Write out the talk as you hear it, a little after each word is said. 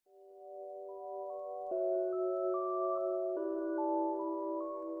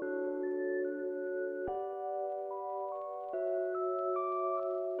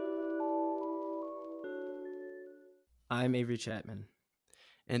I'm Avery Chapman.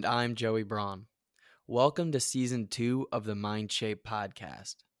 And I'm Joey Braun. Welcome to Season 2 of the Mind Shape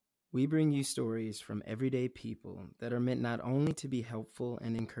Podcast. We bring you stories from everyday people that are meant not only to be helpful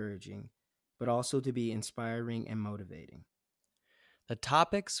and encouraging, but also to be inspiring and motivating. The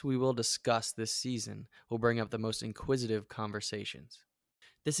topics we will discuss this season will bring up the most inquisitive conversations.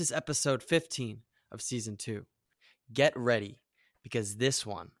 This is episode 15 of Season 2. Get ready, because this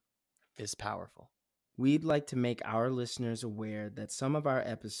one is powerful. We'd like to make our listeners aware that some of our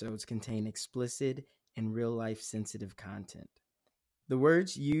episodes contain explicit and real-life sensitive content. The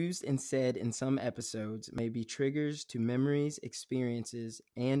words used and said in some episodes may be triggers to memories, experiences,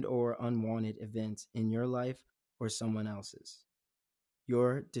 and/or unwanted events in your life or someone else's.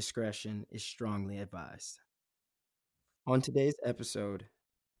 Your discretion is strongly advised. On today's episode,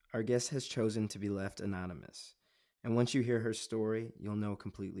 our guest has chosen to be left anonymous, and once you hear her story, you'll know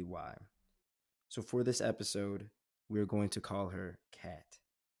completely why. So for this episode, we're going to call her Kat.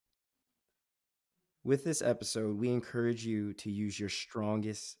 With this episode, we encourage you to use your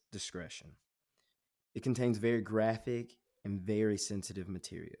strongest discretion. It contains very graphic and very sensitive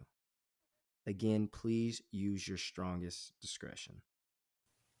material. Again, please use your strongest discretion.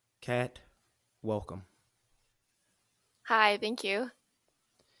 Kat, welcome. Hi, thank you.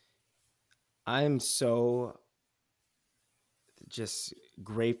 I am so just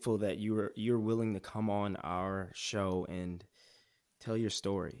grateful that you're willing to come on our show and tell your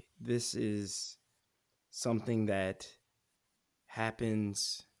story. This is something that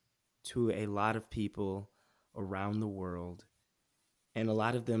happens to a lot of people around the world, and a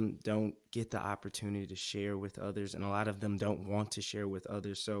lot of them don't get the opportunity to share with others, and a lot of them don't want to share with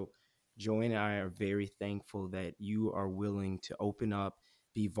others. So Joy and I are very thankful that you are willing to open up,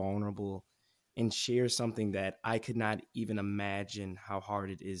 be vulnerable, and share something that I could not even imagine how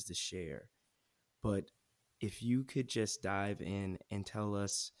hard it is to share. But if you could just dive in and tell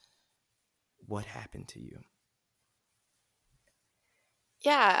us what happened to you.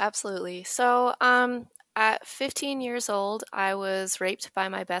 Yeah, absolutely. So, at 15 years old, I was raped by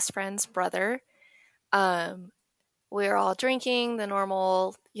my best friend's brother. We were all drinking, the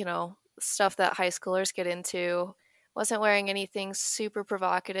normal, stuff that high schoolers get into. Wasn't wearing anything super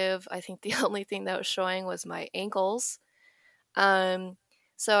provocative. I think the only thing that was showing was my ankles. So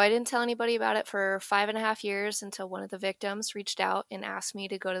I didn't tell anybody about it for 5.5 years until one of the victims reached out and asked me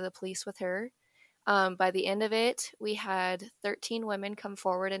to go to the police with her. By the end of it, we had 13 women come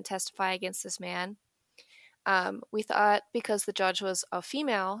forward and testify against this man. We thought because the judge was a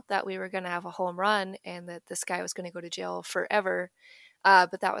female that we were going to have a home run and that this guy was going to go to jail forever,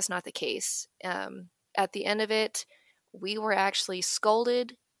 but that was not the case. At the end of it, we were actually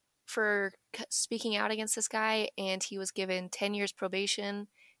scolded for speaking out against this guy, and he was given 10 years probation,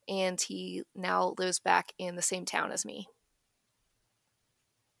 and he now lives back in the same town as me.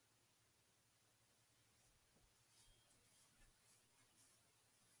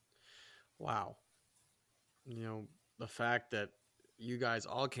 Wow. The fact that you guys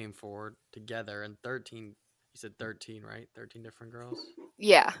all came forward together and 13, you said 13, right? 13 different girls?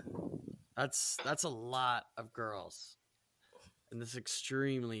 Yeah. That's a lot of girls. And this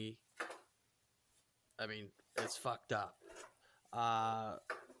extremely, it's fucked up.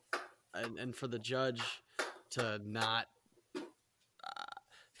 And for the judge to not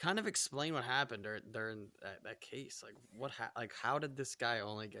kind of explain what happened during that case. Like, how did this guy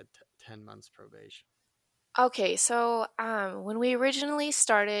only get 10 months probation? Okay, so when we originally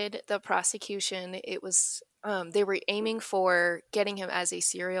started the prosecution, it was they were aiming for getting him as a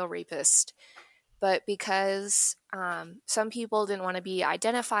serial rapist. But because some people didn't want to be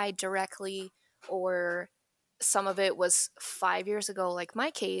identified directly, or some of it was 5 years ago, like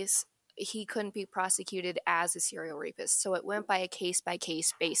my case, he couldn't be prosecuted as a serial rapist. So it went by a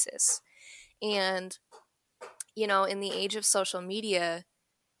case-by-case basis. And, in the age of social media,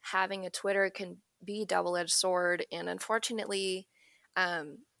 having a Twitter can be a double-edged sword. And unfortunately,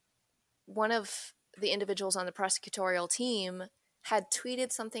 one of the individuals on the prosecutorial team had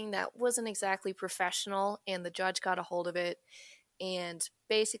tweeted something that wasn't exactly professional, and the judge got a hold of it and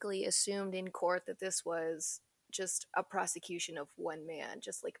basically assumed in court that this was just a prosecution of one man,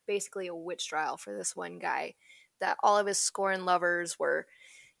 just like basically a witch trial for this one guy, that all of his scorn lovers were,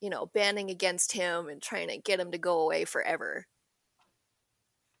 banding against him and trying to get him to go away forever.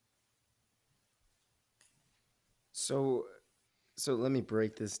 So let me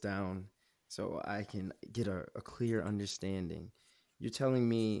break this down so I can get a clear understanding. You're telling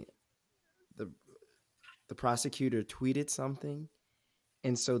me the prosecutor tweeted something,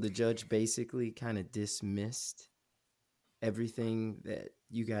 and so the judge basically kind of dismissed everything that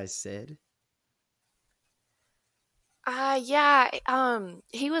you guys said? Yeah,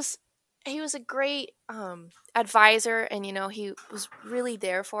 he was a great advisor, and he was really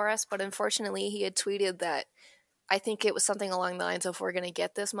there for us, but unfortunately he had tweeted that I think it was something along the lines of "we're going to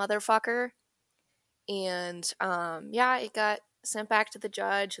get this motherfucker." And yeah, it got sent back to the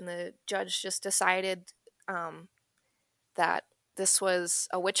judge, and the judge just decided um that this was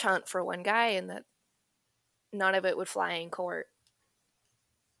a witch hunt for one guy and that none of it would fly in court.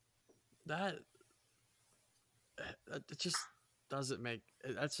 That it just doesn't make.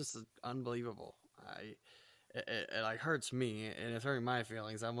 That's just unbelievable. It like hurts me, and it's hurting my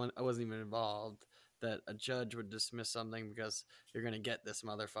feelings. I wasn't even involved. That a judge would dismiss something because you're gonna get this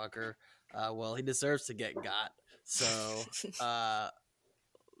motherfucker. Well, he deserves to get got. So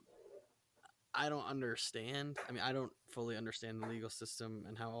I don't understand. I mean, I don't fully understand the legal system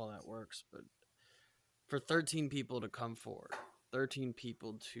and how all that works, but for 13 people to come forward, 13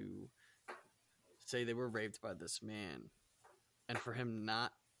 people to say they were raped by this man, and for him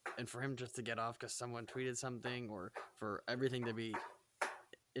not, and for him just to get off because someone tweeted something, or for everything to be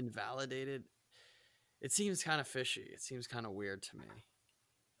invalidated, it seems kind of fishy. It seems kind of weird to me.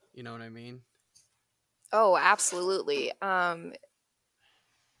 You know what I mean? Oh, absolutely.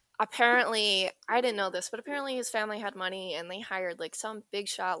 Apparently, I didn't know this, but apparently his family had money and they hired like some big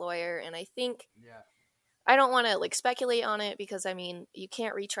shot lawyer. And I think, Yeah. I don't want to like speculate on it because I mean, you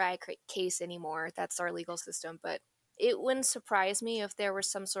can't retry a case anymore. That's our legal system. But it wouldn't surprise me if there was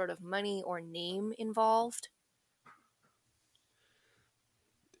some sort of money or name involved.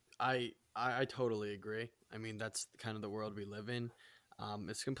 I totally agree. I mean, that's kind of the world we live in.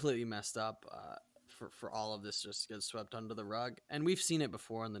 It's completely messed up. For all of this just gets swept under the rug, and we've seen it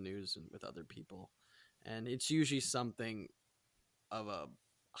before in the news and with other people, and it's usually something of a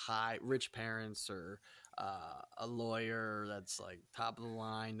high rich parents, or a lawyer that's like top of the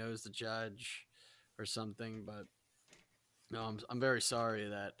line, knows the judge or something. But no, I'm very sorry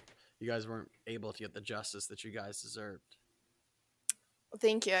that you guys weren't able to get the justice that you guys deserved.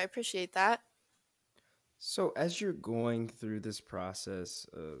 Thank you. I appreciate that. So as you're going through this process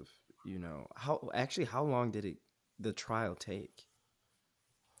of, how long did the trial take?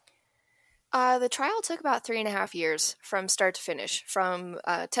 The trial took about 3.5 years from start to finish, from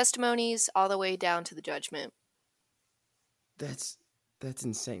testimonies all the way down to the judgment. That's that's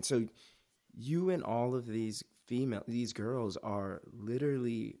insane. So you and all of these girls are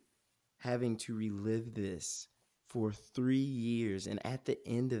literally having to relive this for 3 years, and at the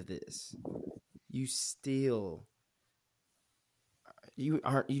end of this, you still you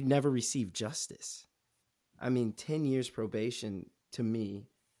never receive justice. I mean, 10 years probation to me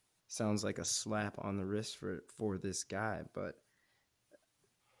sounds like a slap on the wrist for this guy, but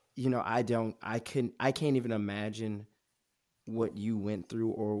I can't even imagine what you went through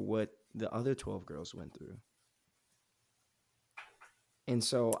or what the other 12 girls went through. And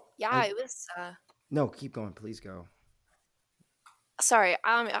so Yeah, it was. no, keep going, please go. Sorry,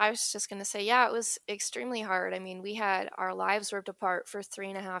 I was just gonna say, yeah, it was extremely hard. I mean, we had our lives ripped apart for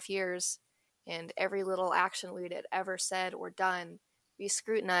 3.5 years, and every little action we had ever said or done be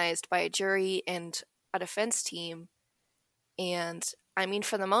scrutinized by a jury and a defense team. And I mean,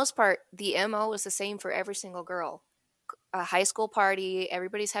 for the most part, the MO was the same for every single girl. A high school party,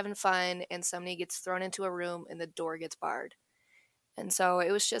 everybody's having fun, and somebody gets thrown into a room and the door gets barred. And so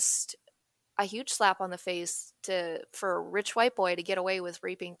it was just a huge slap on the face for a rich white boy to get away with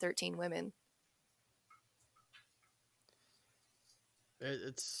raping 13 women.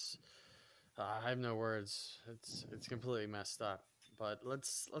 It's I have no words. It's completely messed up. But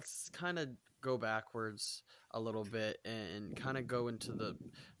let's kind of go backwards a little bit and kind of go into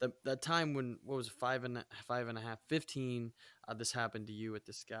that time when, what was it, five and a half, 15. This happened to you with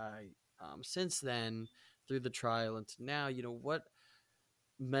this guy. Since then, through the trial and to now, what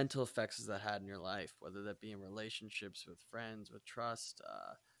mental effects has that had in your life? Whether that be in relationships, with friends, with trust.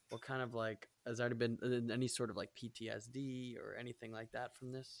 What kind of, like, has there been any sort of like PTSD or anything like that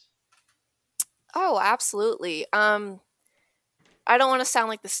from this? Oh, absolutely. I don't want to sound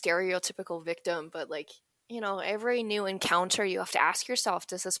like the stereotypical victim, but like, every new encounter you have to ask yourself,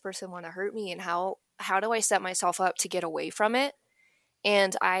 does this person want to hurt me, and how do I set myself up to get away from it?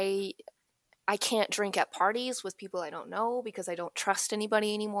 And I can't drink at parties with people I don't know because I don't trust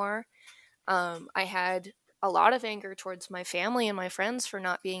anybody anymore. I had a lot of anger towards my family and my friends for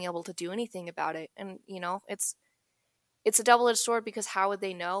not being able to do anything about it. And it's a double-edged sword because how would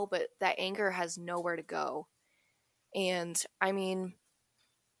they know? But that anger has nowhere to go. And I mean,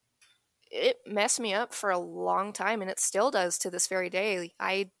 it messed me up for a long time, and it still does to this very day.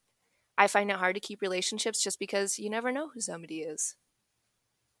 I find it hard to keep relationships just because you never know who somebody is.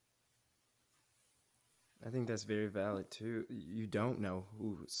 I think that's very valid too. You don't know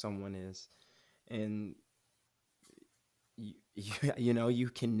who someone is, and you know you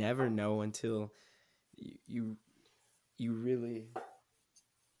can never know until you really.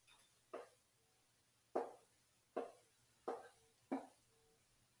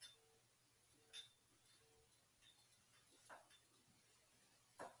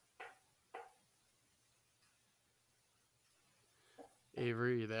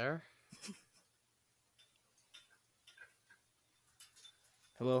 Avery, you there?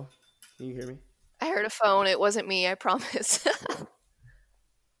 Hello, can you hear me? I heard a phone. It wasn't me, I promise. I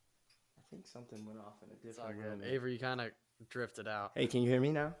think something went off in a It's all different good. room. Avery, you kind of drifted out. Hey, can you hear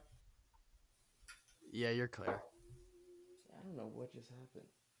me now? Yeah, you're clear. I don't know what just happened.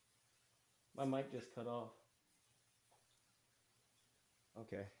 My mic just cut off.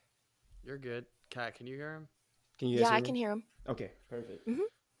 Okay. You're good. Kat, can you hear him? Can you guys Yeah, hear I me? can hear him. Okay, perfect.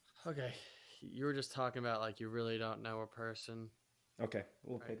 Okay. You were just talking about like you really don't know a person. Okay,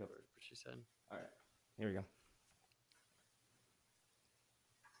 we'll Right, pick up. what she said. All right, here we go.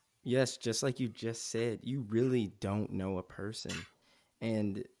 Yes, just like you just said, you really don't know a person,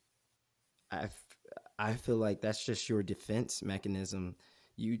 and I, f- I feel like that's just your defense mechanism.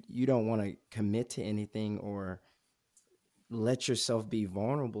 You don't want to commit to anything or let yourself be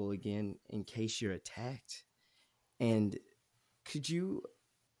vulnerable again in case you're attacked. And could you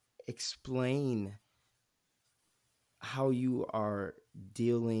explain how you are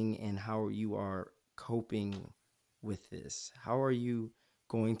dealing and how you are coping with this? How are you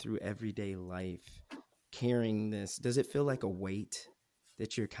going through everyday life carrying this? Does it feel like a weight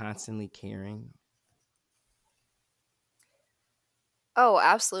that you're constantly carrying? Oh,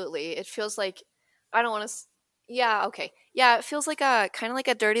 absolutely. It feels like I don't want to. Yeah, okay. Yeah, it feels like a kind of like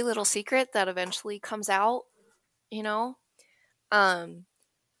a dirty little secret that eventually comes out, you know? Um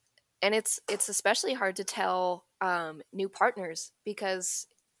and it's especially hard to tell new partners because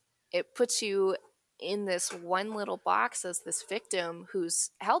it puts you in this one little box as this victim who's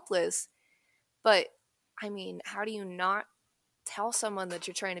helpless. But I mean, how do you not tell someone that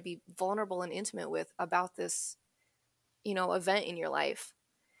you're trying to be vulnerable and intimate with about this, event in your life?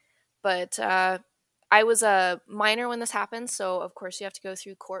 But I was a minor when this happened, so of course you have to go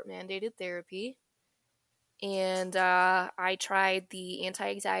through court mandated therapy. And I tried the anti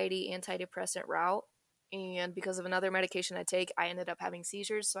anxiety, antidepressant route. And because of another medication I take, I ended up having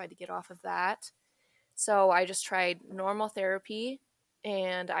seizures, so I had to get off of that. So I just tried normal therapy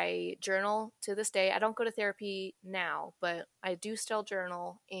and I journal to this day. I don't go to therapy now, but I do still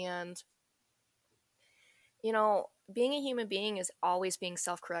journal. And, being a human being is always being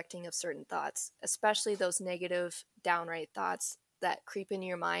self correcting of certain thoughts, especially those negative, downright thoughts that creep into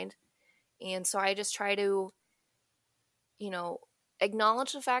your mind. And so I just try to, you know,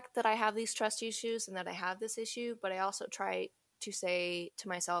 acknowledge the fact that I have these trust issues and that I have this issue, but I also try to say to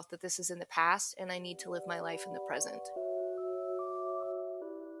myself that this is in the past and I need to live my life in the present.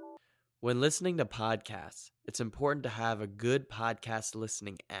 When listening to podcasts, it's important to have a good podcast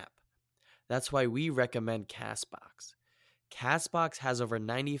listening app. That's why we recommend Castbox. Castbox has over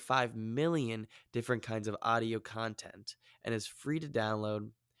 95 million different kinds of audio content and is free to download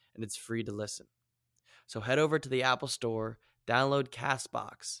and it's free to listen. So head over to the Apple Store, download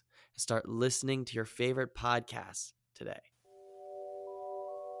Castbox, and start listening to your favorite podcasts today.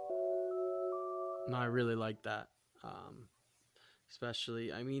 No, I really like that.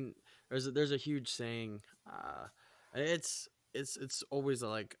 Especially, I mean, there's a huge saying. It's always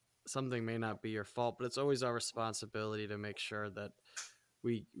like something may not be your fault, but it's always our responsibility to make sure that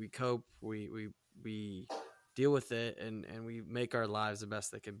we cope, we deal with it, and we make our lives the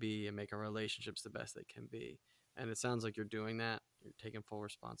best they can be, and make our relationships the best they can be. And it sounds like you're doing that. You're taking full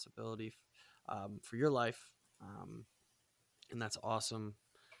responsibility for your life, and that's awesome.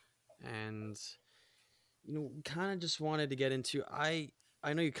 And kind of just wanted to get into I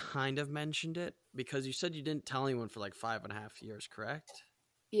know you kind of mentioned it because you said you didn't tell anyone for like 5.5 years, correct?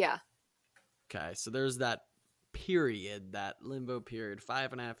 Yeah. Okay, so there's that period, that limbo period,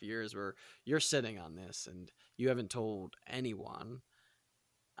 5.5 years where you're sitting on this and you haven't told anyone.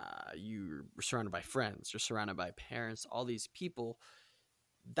 You're surrounded by friends, you're surrounded by parents, all these people.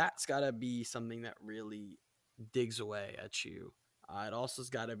 That's got to be something that really digs away at you. It also has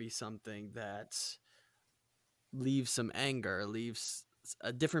got to be something that leaves some anger, leaves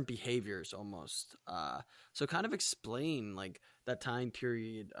different behaviors almost. So kind of explain like that time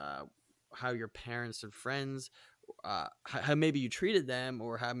period, how your parents and friends, how maybe you treated them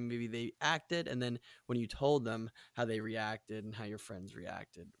or how maybe they acted, and then when you told them how they reacted and how your friends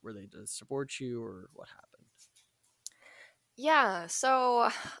reacted. Were they to support you or what happened? Yeah. So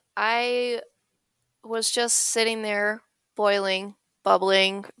I was just sitting there, boiling,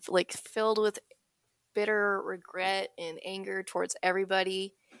 bubbling, like filled with bitter regret and anger towards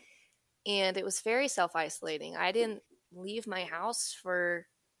everybody. And it was very self isolating. I didn't leave my house for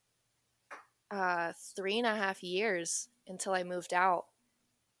 3.5 years until I moved out.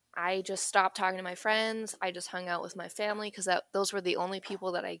 I just stopped talking to my friends. I just hung out with my family because those were the only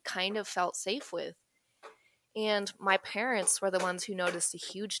people that I kind of felt safe with. And my parents were the ones who noticed a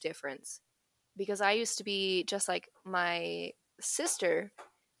huge difference because I used to be just like my sister.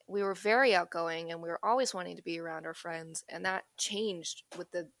 We were very outgoing and we were always wanting to be around our friends. And that changed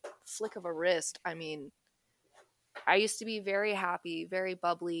with the flick of a wrist. I mean, I used to be very happy, very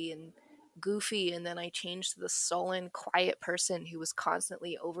bubbly and goofy. And then I changed to the sullen, quiet person who was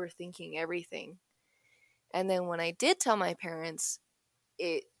constantly overthinking everything. And then when I did tell my parents,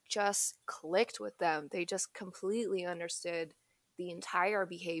 it just clicked with them. They just completely understood the entire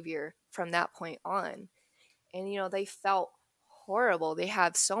behavior from that point on. And, they felt horrible. They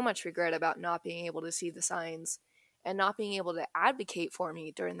had so much regret about not being able to see the signs and not being able to advocate for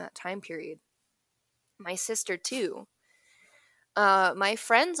me during that time period. My sister, too. My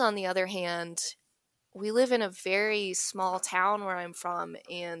friends, on the other hand, we live in a very small town where I'm from,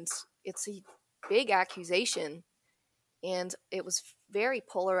 and it's a big accusation. And it was very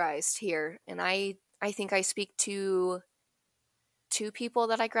polarized here. And I think I speak to two people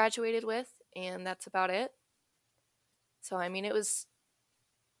that I graduated with, and that's about it. So I mean, it was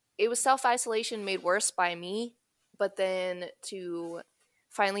self-isolation made worse by me, but then to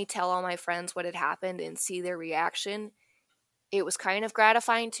finally tell all my friends what had happened and see their reaction, it was kind of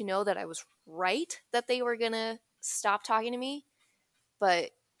gratifying to know that I was right, that they were going to stop talking to me, but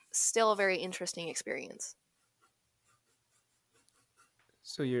still a very interesting experience.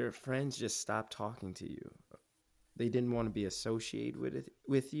 So your friends just stopped talking to you. They didn't want to be associated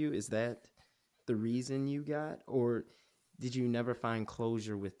with you. Is that the reason you got, or did you never find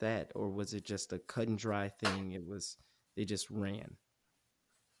closure with that, or was it just a cut and dry thing? They just ran.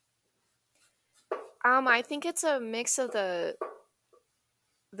 I think it's a mix of the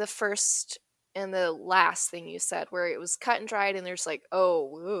first and the last thing you said, where it was cut and dried, and there's like,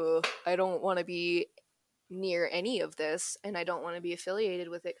 oh, ugh, I don't want to be near any of this, and I don't want to be affiliated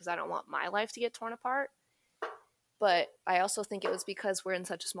with it because I don't want my life to get torn apart. But I also think it was because we're in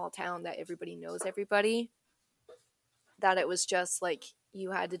such a small town that everybody knows everybody, that it was just like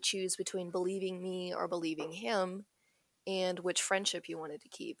you had to choose between believing me or believing him and which friendship you wanted to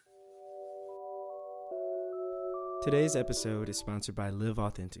keep. Today's episode is sponsored by Live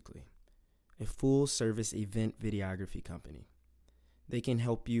Authentically, a full-service event videography company. They can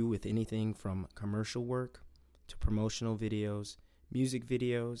help you with anything from commercial work to promotional videos, music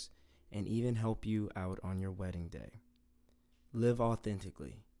videos, and even help you out on your wedding day. Live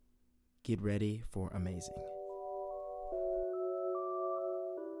authentically. Get ready for amazing.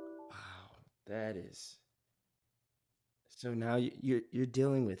 Wow, that is... So now you're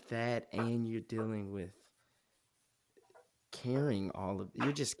dealing with that, and you're dealing with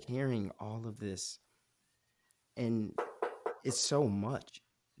you're just carrying all of this, and it's so much.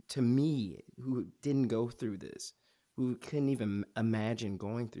 To me, who didn't go through this, who couldn't even imagine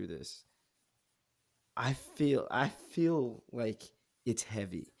going through this, I feel like it's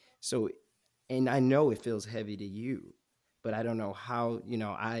heavy. So, and I know it feels heavy to you, but I don't know how,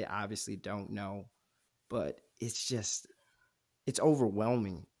 I obviously don't know, but it's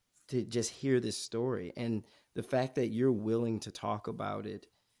overwhelming to just hear this story. And the fact that you're willing to talk about it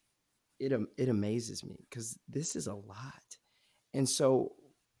amazes me, because this is a lot. And so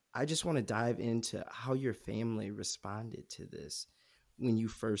I just want to dive into how your family responded to this when you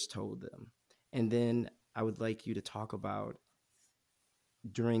first told them. And then I would like you to talk about,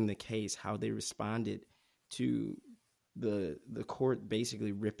 during the case, how they responded to the court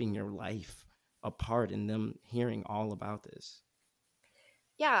basically ripping your life apart and them hearing all about this.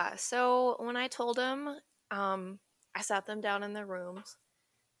 Yeah, so when I told them, I sat them down in their rooms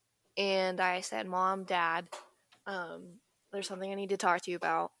and I said, Mom, Dad, there's something I need to talk to you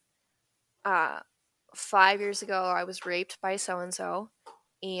about. 5 years ago, I was raped by so-and-so,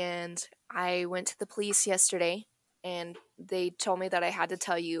 and I went to the police yesterday, and they told me that I had to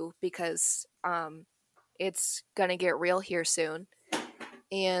tell you because it's going to get real here soon.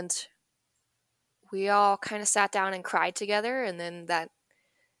 And we all kind of sat down and cried together, and then that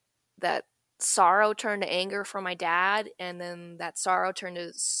sorrow turned to anger for my dad, and then that sorrow turned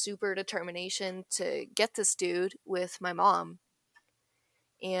to super determination to get this dude with my mom.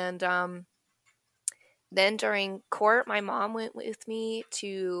 And then during court, my mom went with me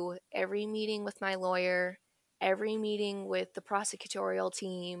to every meeting with my lawyer, every meeting with the prosecutorial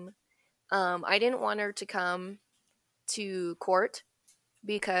team. I didn't want her to come to court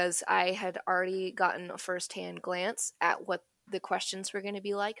because I had already gotten a firsthand glance at what the questions were going to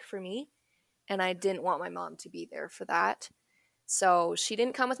be like for me, and I didn't want my mom to be there for that. So she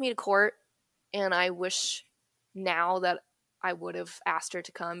didn't come with me to court, and I wish now that I would have asked her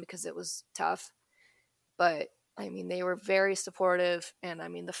to come because it was tough. But I mean, they were very supportive, and I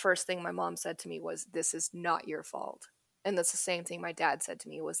mean, the first thing my mom said to me was, "This is not your fault." And that's the same thing my dad said to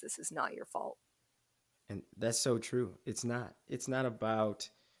me was, "This is not your fault." And that's so true. It's not. It's not about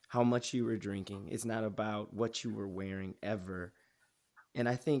how much you were drinking. It's not about what you were wearing ever. And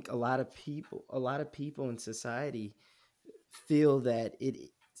I think a lot of people in society feel that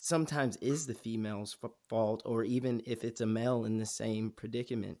it sometimes is the female's fault, or even if it's a male in the same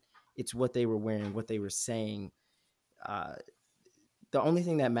predicament, it's what they were wearing, what they were saying. Uh, the only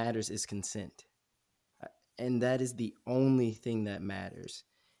thing that matters is consent. Uh, And that is the only thing that matters.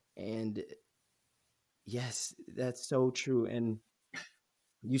 And yes, that's so true. And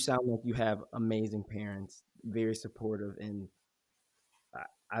you sound like you have amazing parents, very supportive, and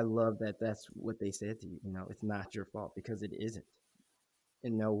I love that that's what they said to you. You know, it's not your fault, because it isn't.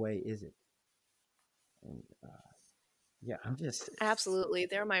 In no way is it. And yeah, I'm just Absolutely.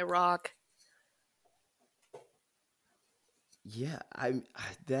 They're my rock. yeah,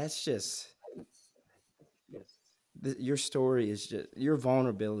 that's just your story is just your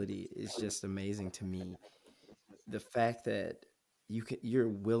vulnerability is just amazing to me. The fact that you're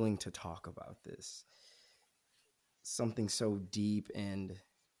willing to talk about this, something so deep and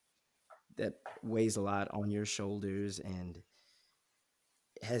that weighs a lot on your shoulders, and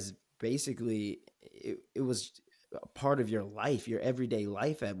has basically it was a part of your life, your everyday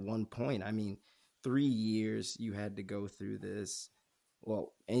life at one point. I mean, 3 years you had to go through this.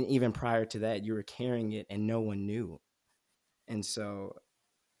 Well, and even prior to that, you were carrying it and no one knew. And so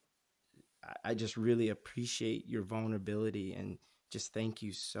I just really appreciate your vulnerability, and just thank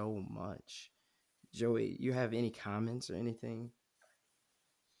you so much. Joey, you have any comments or anything?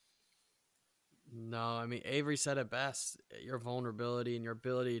 No, I mean, Avery said it best. Your vulnerability and your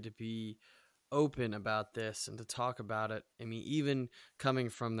ability to be open about this and to talk about it. I mean, even coming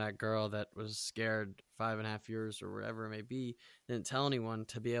from that girl that was scared 5.5 years or whatever it may be, didn't tell anyone,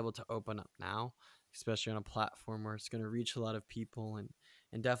 to be able to open up now, especially on a platform where it's going to reach a lot of people, and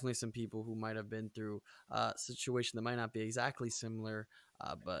definitely some people who might have been through a situation that might not be exactly similar,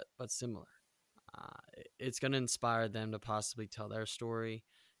 but similar. It's going to inspire them to possibly tell their story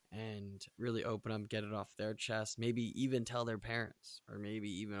and really open up, get it off their chest, maybe even tell their parents, or maybe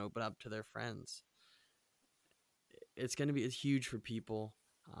even open up to their friends. It's going to be huge for people.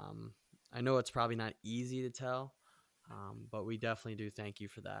 Um, I know it's probably not easy to tell, but we definitely do thank you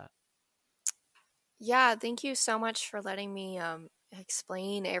for that. Yeah, thank you so much for letting me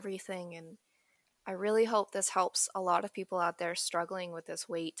explain everything. And I really hope this helps a lot of people out there struggling with this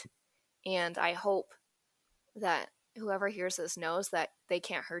weight. And I hope that whoever hears this knows that they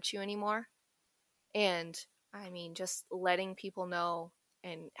can't hurt you anymore. And I mean, just letting people know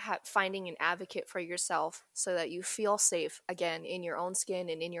and finding an advocate for yourself so that you feel safe again in your own skin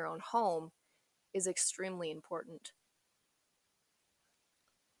and in your own home is extremely important.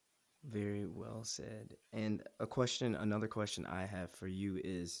 Very well said. And another question I have for you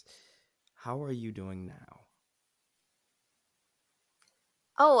is, how are you doing now?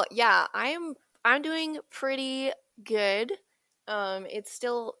 Oh, yeah, I'm doing pretty good. It's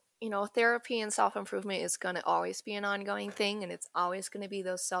still, therapy and self-improvement is going to always be an ongoing thing, and it's always going to be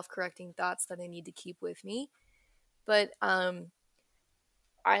those self-correcting thoughts that I need to keep with me. But I'm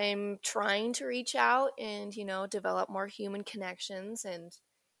trying to reach out and, develop more human connections, and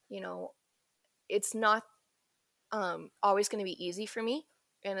you know, it's not always going to be easy for me,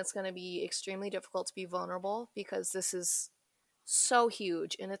 and it's going to be extremely difficult to be vulnerable because this is so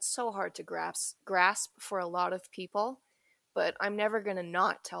huge and it's so hard to grasp for a lot of people. But I'm never going to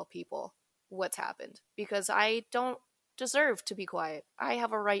not tell people what's happened because I don't deserve to be quiet. I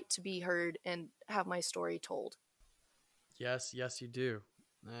have a right to be heard and have my story told. Yes, yes, you do,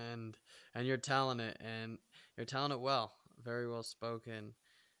 and you're telling it, and you're telling it well, very well spoken.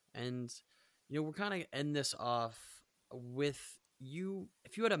 And we're kind of end this off with you.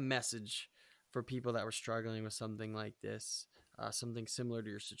 If you had a message for people that were struggling with something like this, something similar to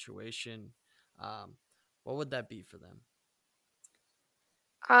your situation, um, what would that be for them?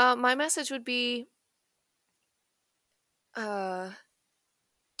 My message would be uh,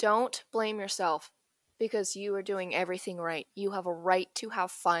 don't blame yourself because you are doing everything right. You have a right to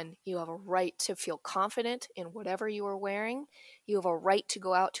have fun. You have a right to feel confident in whatever you are wearing. You have a right to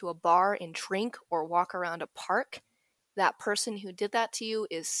go out to a bar and drink or walk around a park. That person who did that to you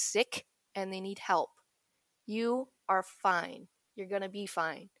is sick and they need help, you are fine. You're going to be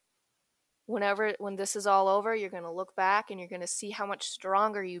fine. When this is all over, you're going to look back and you're going to see how much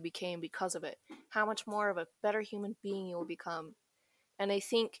stronger you became because of it, how much more of a better human being you will become. And I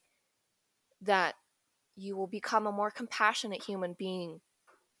think that you will become a more compassionate human being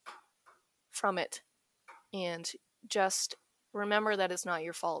from it. And just remember that it's not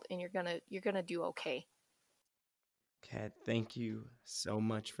your fault, and you're going to do okay. Kat, thank you so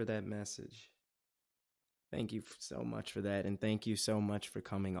much for that message. Thank you so much for that, and thank you so much for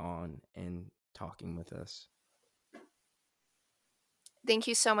coming on and talking with us. Thank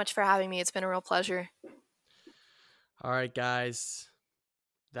you so much for having me. It's been a real pleasure. All right, guys.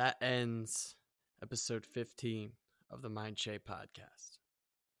 That ends episode 15 of the Mind Shape podcast.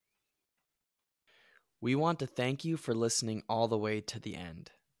 We want to thank you for listening all the way to the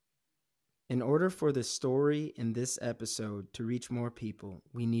end. In order for the story in this episode to reach more people,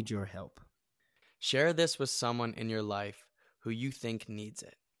 we need your help. Share this with someone in your life who you think needs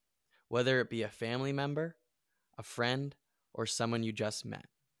it, whether it be a family member, a friend, or someone you just met.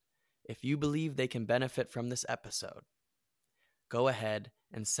 If you believe they can benefit from this episode, go ahead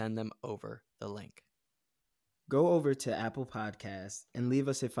and send them over the link. Go over to Apple Podcasts and leave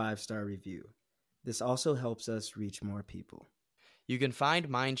us a 5-star review. This also helps us reach more people. You can find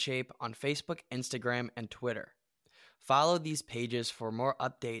MindShape on Facebook, Instagram, and Twitter. Follow these pages for more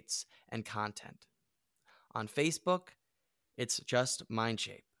updates and content. On Facebook, it's just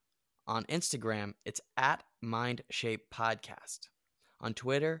MindShape. On Instagram, it's at MindShape Podcast. On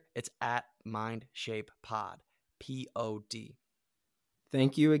Twitter, it's at MindShape Pod, Pod.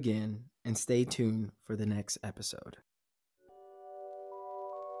 Thank you again, and stay tuned for the next episode.